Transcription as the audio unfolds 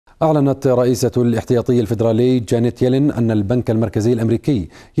أعلنت رئيسة الاحتياطي الفدرالي جانيت يلين أن البنك المركزي الاميركي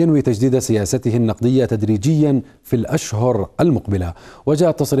ينوي تجديد سياسته النقدية تدريجيا في الاشهر المقبلة.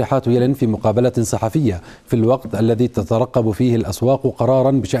 وجاءت تصريحات يلين في مقابلة صحافية في الوقت الذي تترقب فيه الأسواق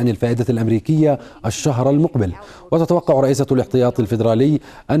قرارا بشأن الفائدة الأمريكية الشهر المقبل. وتتوقع رئيسة الاحتياطي الفدرالي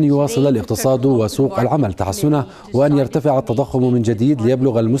أن يواصل الاقتصاد وسوق العمل تحسنه، وأن يرتفع التضخم من جديد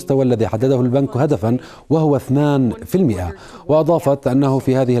ليبلغ المستوى الذي حدده البنك هدفا وهو 2%. وأضافت أنه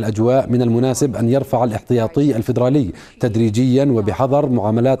في هذه الأجواء من المناسب أن يرفع الاحتياطي الفدرالي تدريجيا وبحذر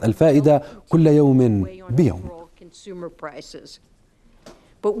معاملات الفائدة كل يوم بيوم.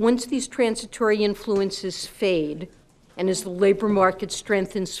 But once these transitory influences fade, and as the labor market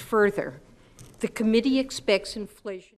strengthens further, the committee expects inflation